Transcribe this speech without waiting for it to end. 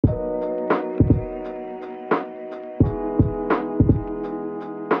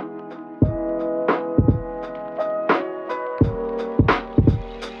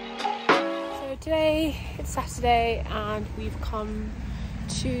today and we've come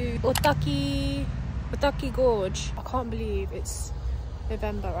to Otaki Gorge. I can't believe it's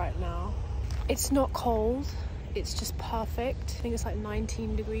November right now. It's not cold, it's just perfect. I think it's like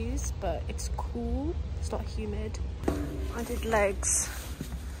 19 degrees, but it's cool. It's not humid. I did legs.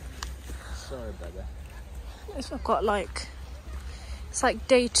 Sorry, brother. I've got like, it's like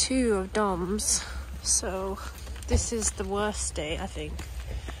day 2 of DOMs. So this is the worst day, I think,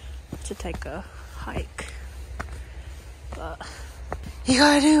 to take a hike. But you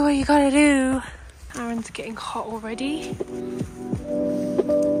gotta do what you gotta do. Aaron's getting hot already.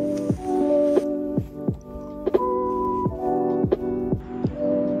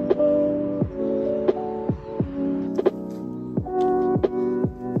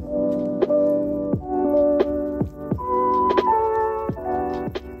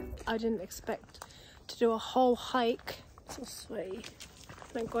 I didn't expect to do a whole hike. So sweaty.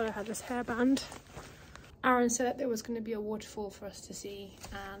 Thank God I had this hairband. Aaron said that there was going to be a waterfall for us to see,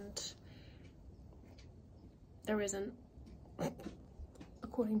 and there isn't,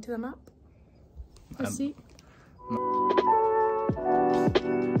 according to the map. Let's see.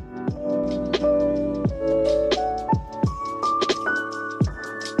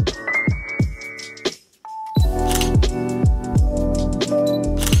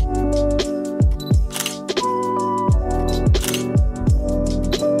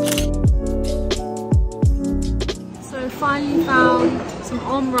 Finally found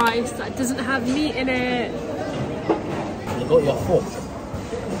some rice that doesn't have meat in it. You got your fork?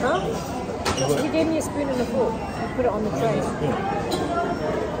 Huh? He gave me a spoon and a fork. I put it on the tray.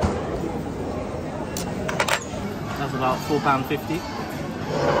 That's about £4.50.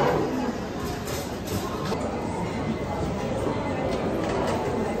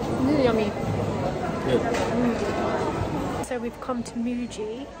 This is yummy. Good. So we've come to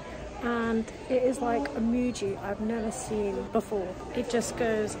Muji. And it is like a Muji I've never seen before. It just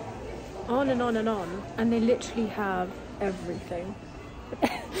goes on and on and on, and they literally have everything.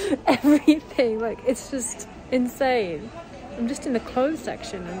 Everything, like it's just insane. I'm just in the clothes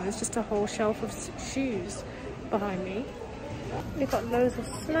section and there's just a whole shelf of shoes behind me. We've got loads of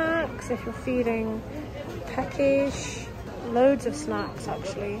snacks if you're feeling peckish. Loads of snacks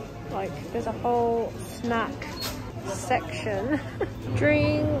actually. Like there's a whole snack section.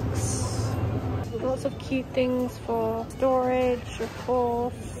 Drinks, lots of cute things for storage, of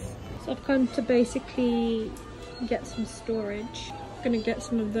course. So I've come to basically get some storage. I'm gonna get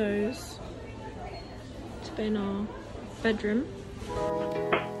some of those to be in our bedroom.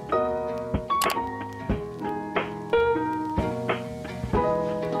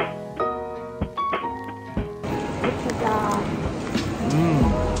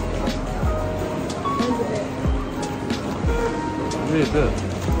 Really good.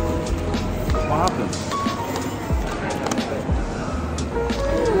 What happened?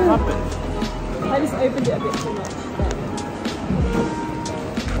 What happened? I just opened it a bit too much.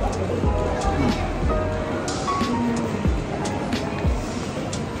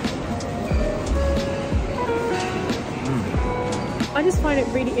 I just find it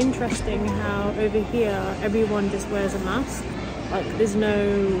really interesting how over here everyone just wears a mask. Like there's no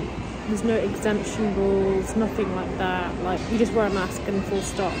exemption rules, nothing like that. Like you just wear a mask and full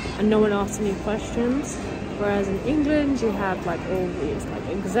stop, and no one asks any questions. Whereas in England you have like all these like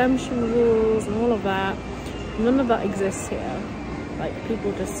exemption rules and all of that. None of that exists here. Like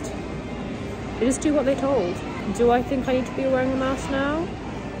people they just do what they're told. Do I think I need to be wearing a mask now?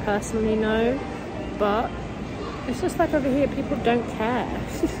 Personally, no. But it's just like over here people don't care.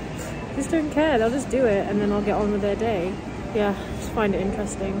 Just don't care. They'll just do it and then I'll get on with their day. Yeah, just find it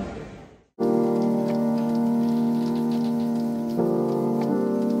interesting.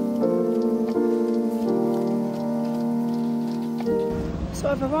 So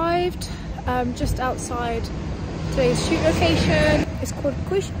I've arrived just outside today's shoot location. It's called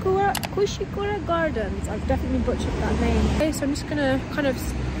Kushikura Gardens. I've definitely butchered that name. Okay, so I'm just gonna kind of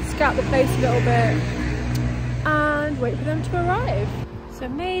scout the place a little bit and wait for them to arrive. So I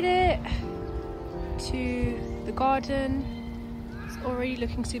made it to the garden. It's already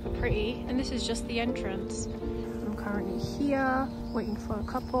looking super pretty, and this is just the entrance. I'm currently here waiting for a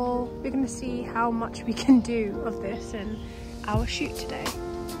couple. We're gonna see how much we can do of this in our shoot today.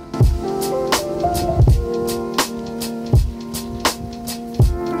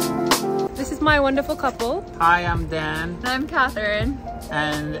 This is my wonderful couple. Hi, I'm Dan. And I'm Catherine.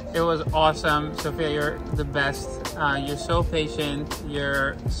 And it was awesome. Sophia, you're the best. You're so patient.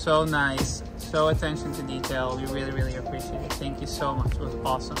 You're so nice. So attention to detail. We really, really appreciate it. Thank you so much. It was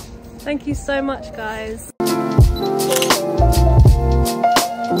awesome. Thank you so much, guys.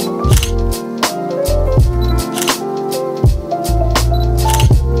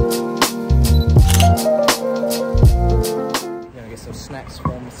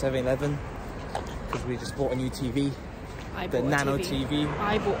 7-Eleven because we just bought a new TV. The Nano TV.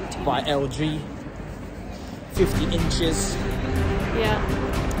 I bought the TV. By LG. 50 inches. Yeah.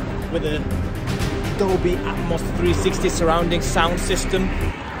 With a Dolby Atmos 360 surrounding sound system.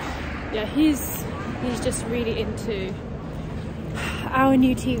 Yeah, he's just really into our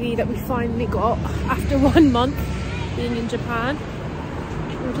new TV that we finally got after 1 month being in Japan.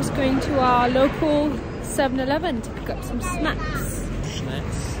 We're just going to our local 7-Eleven to pick up some snacks.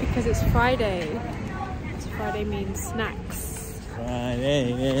 Because it's Friday. So Friday means snacks.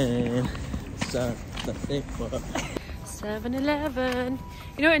 Friday. So, that's it. 7-Eleven.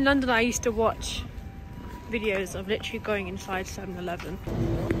 You know, in London I used to watch videos of literally going inside 7-Eleven. Oh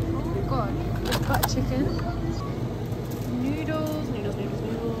my god, we've got chicken. Noodles.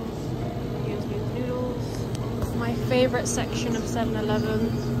 My favourite section of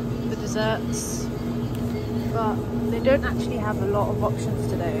 7-Eleven, the desserts. But they don't actually have a lot of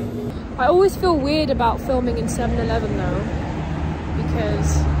options today. I always feel weird about filming in 7-Eleven though,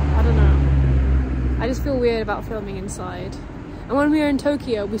 because, I don't know, I just feel weird about filming inside. And when we were in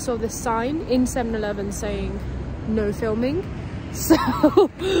Tokyo, we saw this sign in 7-Eleven saying no filming. So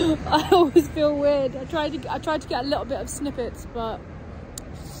I always feel weird. I tried to get a little bit of snippets, but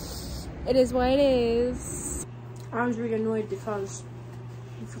it is what it is. I was really annoyed because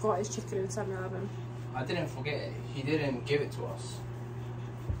he forgot his chicken in 7-Eleven. I didn't forget it. He didn't give it to us.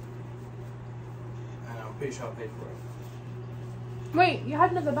 And I'm pretty sure I paid for it. Wait, you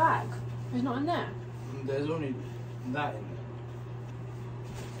had another bag? It's not in there? There's only that in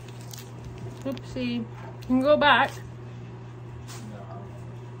there. Oopsie. You can go back. No.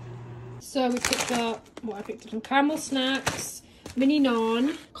 So we picked up, what I picked up, some caramel snacks, mini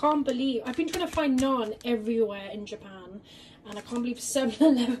naan. Can't believe, I've been trying to find naan everywhere in Japan. And I can't believe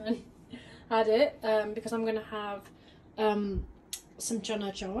 7-Eleven had it. Because I'm going to have some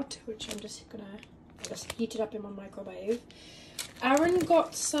chana chaat, which I'm just going to heat it up in my microwave. Aaron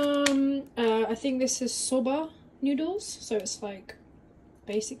got some, I think this is soba noodles. So it's like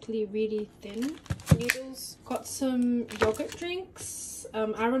basically really thin noodles. Got some yogurt drinks.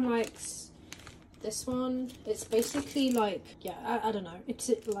 Aaron likes this one. It's basically like, yeah, I don't know. It's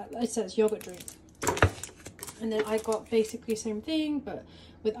like it says yogurt drink. And then I got basically same thing, but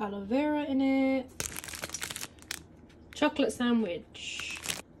with aloe vera in it. Chocolate sandwich.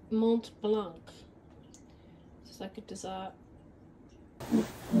 Mont Blanc. It's like a dessert.